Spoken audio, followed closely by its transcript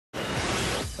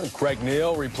Craig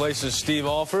Neal replaces Steve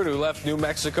Alford, who left New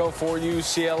Mexico for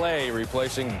UCLA,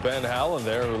 replacing Ben Howland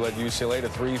there, who led UCLA to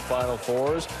 3 Final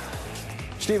Fours.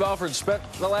 Steve Alford spent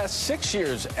the last 6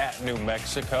 years at New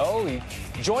Mexico. He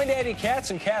joined Andy Katz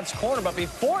in Katz Korner, but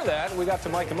before that, we got to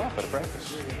mic him up at a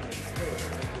practice.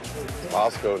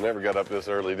 Bosco never got up this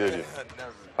early, did you?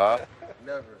 Never. Huh?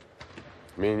 Never.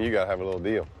 Me and you got to have a little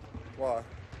deal. Why?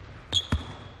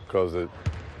 Because at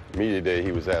media day,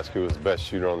 he was asked who his best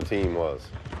shooter on the team was.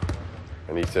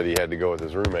 And he said he had to go with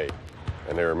his roommate.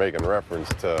 And they were making reference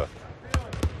to...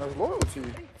 That's loyalty.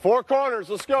 4 corners,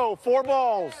 let's go. 4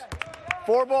 balls.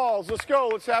 4 balls, let's go.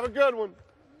 Let's have a good one.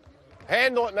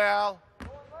 Handle it now.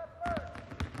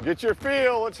 Get your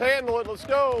feel, let's handle it, let's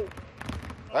go.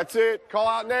 That's it, call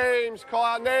out names, call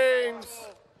out names.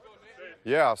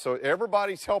 Yeah, so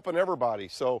everybody's helping everybody.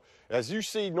 So as you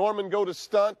see Norman go to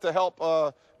stunt to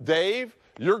help Dave,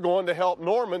 you're going to help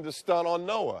Norman to stunt on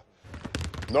Noah.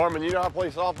 Norman, you know how to play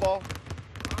softball?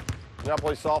 You know how to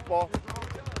play softball?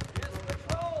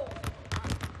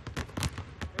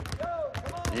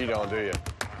 You don't, do you?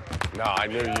 No, I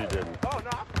knew you didn't.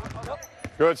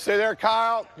 Good, stay there,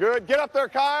 Kyle. Good, get up there,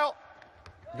 Kyle.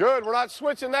 Good, we're not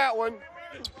switching that one.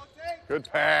 Good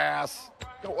pass.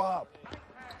 Go up.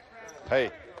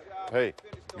 Hey,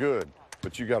 good.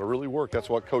 But you got to really work. That's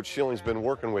what Coach Schilling's been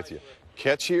working with you.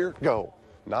 Catch here, go.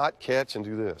 Not catch and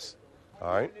do this.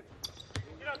 All right?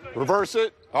 Reverse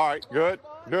it. All right, good.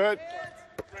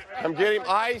 Come get him.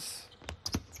 Ice.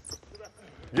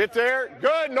 Get there.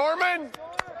 Good, Norman.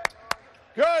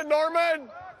 Good, Norman.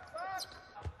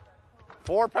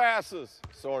 4 passes.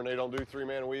 Soren, they don't do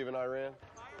 3-man weave in Iran.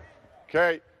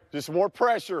 Okay, just more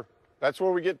pressure. That's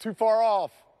where we get too far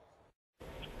off.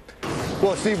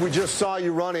 Well, Steve, we just saw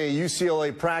you run a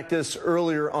UCLA practice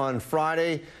earlier on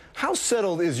Friday. How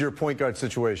settled is your point guard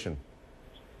situation?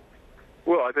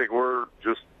 Well, I think we're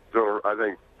just doing,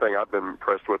 thing I've been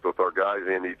impressed with our guys,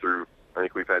 Andy, I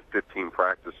think we've had 15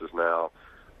 practices now.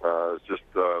 It's just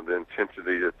the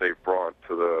intensity that they've brought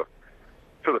to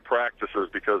the practices,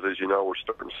 because as you know, we're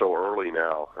starting so early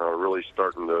now. Really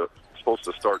supposed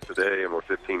to start today, and we're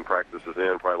 15 practices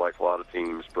in, probably like a lot of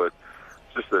teams, but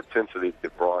just the intensity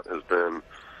it brought has been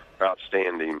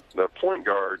outstanding. The point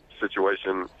guard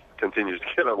situation continues to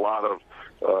get a lot of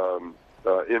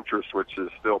interest, which is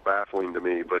still baffling to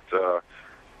me, but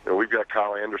we've got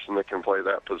Kyle Anderson that can play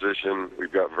that position.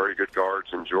 We've got very good guards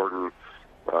in Jordan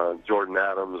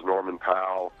Adams, Norman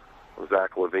Powell,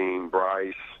 Zach Levine,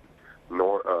 Bryce.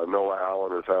 Noah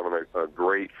Allen is having a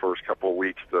great first couple of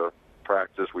weeks to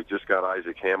practice. We just got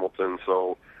Isaac Hamilton.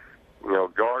 So,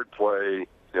 guard play,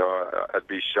 I'd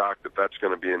be shocked if that's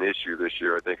going to be an issue this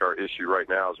year. I think our issue right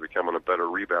now is becoming a better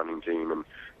rebounding team, and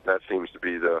that seems to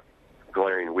be the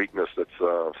glaring weakness that's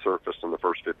surfaced in the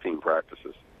first 15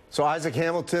 practices. So Isaac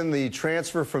Hamilton, the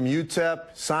transfer from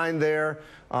UTEP, signed there,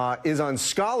 is on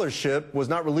scholarship, was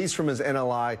not released from his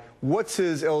NLI. What's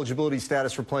his eligibility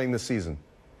status for playing this season?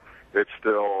 It's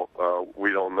still,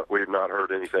 we've not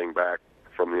heard anything back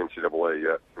from the NCAA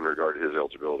yet in regard to his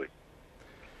eligibility.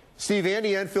 Steve,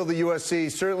 Andy Enfield, the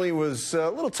USC, certainly was a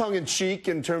little tongue-in-cheek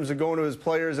in terms of going to his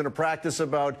players in a practice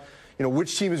about,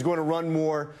 which team is going to run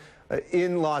more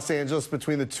in Los Angeles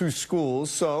between the 2 schools.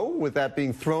 So, with that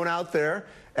being thrown out there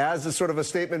as a sort of a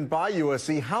statement by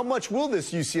USC, how much will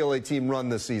this UCLA team run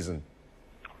this season?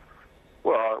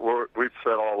 Well, we've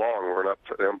said all along we're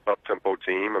an up-tempo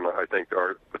team, and I think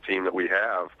the team that we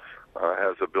have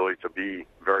has the ability to be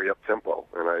very up-tempo,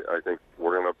 and I think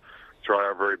we're going to try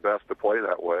our very best to play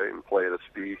that way and play at a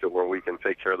speed to where we can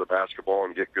take care of the basketball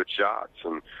and get good shots,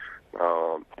 and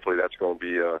hopefully that's going to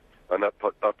be an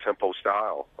up-tempo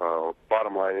style.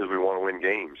 Bottom line is we want to win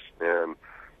games, and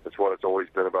it's what it's always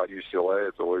been about UCLA.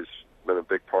 It's always been a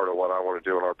big part of what I want to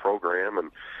do in our program,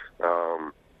 and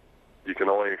you can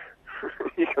only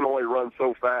run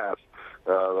so fast.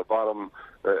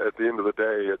 At the end of the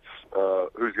day,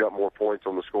 it's who's got more points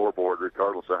on the scoreboard,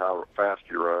 regardless of how fast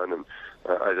you run. And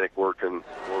I think we're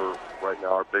right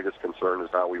now our biggest concern is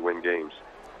how we win games.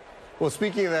 Well,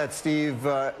 speaking of that, Steve,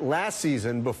 last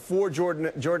season, before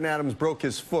Jordan Adams broke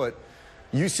his foot,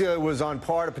 UCLA was on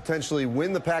par to potentially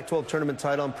win the Pac-12 tournament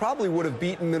title and probably would have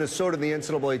beaten Minnesota in the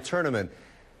NCAA tournament.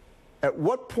 At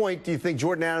what point do you think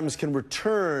Jordan Adams can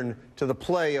return to the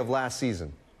play of last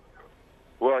season?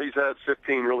 Well, he's had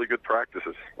 15 really good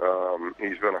practices.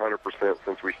 He's been 100%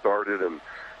 since we started, and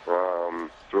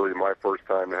it's really my first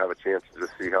time to have a chance to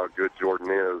just see how good Jordan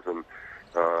is. And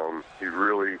he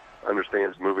really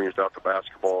understands moving without the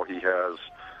basketball. He has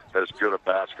as good a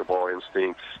basketball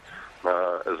instincts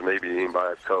as maybe anybody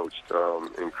I've coached.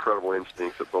 Incredible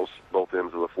instincts at both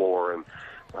ends of the floor, and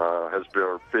has been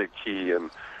a big key in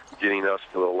getting us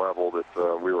to the level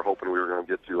that we were hoping we were going to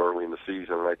get to early in the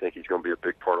season, and I think he's going to be a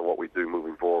big part of what we do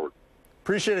moving forward.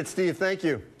 Appreciate it, Steve. Thank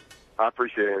you. I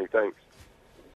appreciate it, Andy. Thanks.